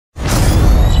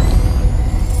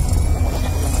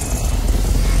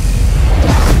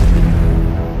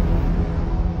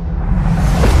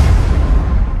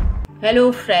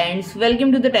Hello friends,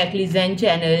 welcome to the Tech Design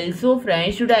channel. So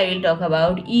friends, today I will talk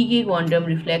about EK Quantum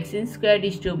Reflection²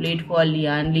 Distro plate for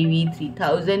LIAN LI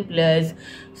V3000 Plus.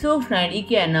 So friend,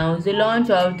 EK announced the launch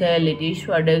of their latest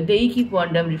product, the EK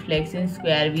Quantum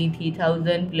Reflection²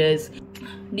 V3000 Plus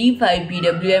D5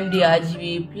 PWM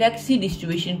D-RGB Plexi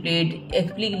distribution plate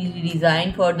explicitly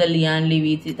designed for the LIAN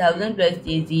LI V3000 Plus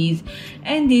chassis,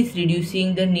 and this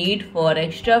reducing the need for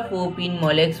extra 4-pin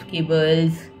Molex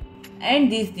cables.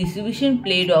 And this distribution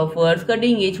plate offers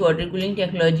cutting-edge water cooling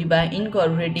technology by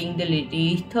incorporating the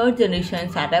latest third-generation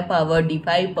SATA-powered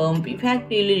D5 pump,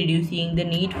 effectively reducing the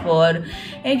need for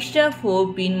extra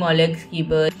 4-pin Molex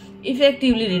cables.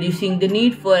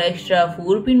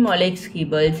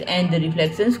 And the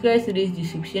Reflection² series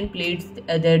distribution plates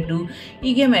adhere to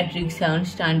EK metric sound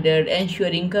standard,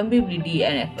 ensuring compatibility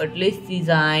and effortless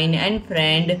design. And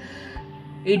friend,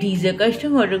 it is a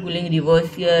custom water cooling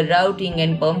reverse routing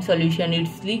and pump solution.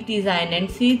 Its sleek design and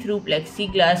see-through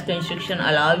plexiglass construction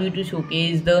allow you to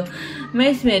showcase the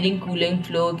mesmerizing cooling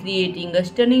flow, creating a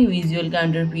stunning visual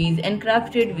counterpiece. And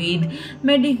crafted with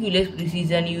meticulous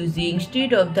precision using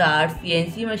state-of-the-art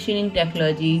CNC machining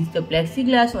technologies, the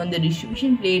plexiglass on the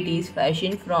distribution plate is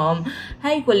fashioned from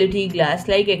high-quality glass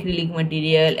like acrylic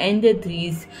material, and the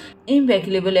threes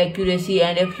impeccable accuracy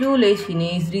and a flawless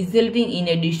finish, resulting in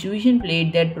a distribution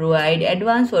plate that provides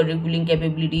advanced water cooling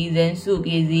capabilities and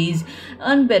showcases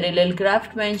unparalleled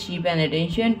craftsmanship and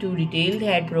attention to detail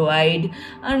that provide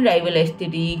unrivaled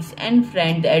aesthetics. And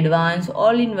friend, the advanced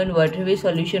all-in-one waterway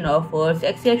solution offers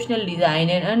exceptional design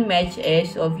and unmatched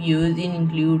ease of use. It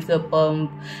includes a pump,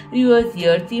 reverse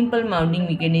gear, simple mounting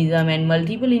mechanism, and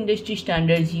multiple industry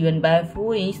standards given by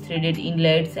 4-inch threaded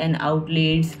inlets and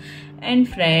outlets. And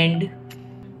friend,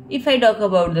 if I talk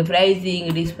about the pricing,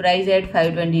 it is priced at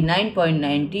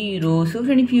 529.90 euros. So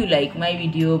friend, if you like my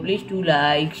video, please do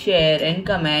like, share and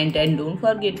comment, and don't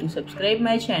forget to subscribe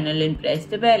my channel and press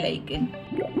the bell icon.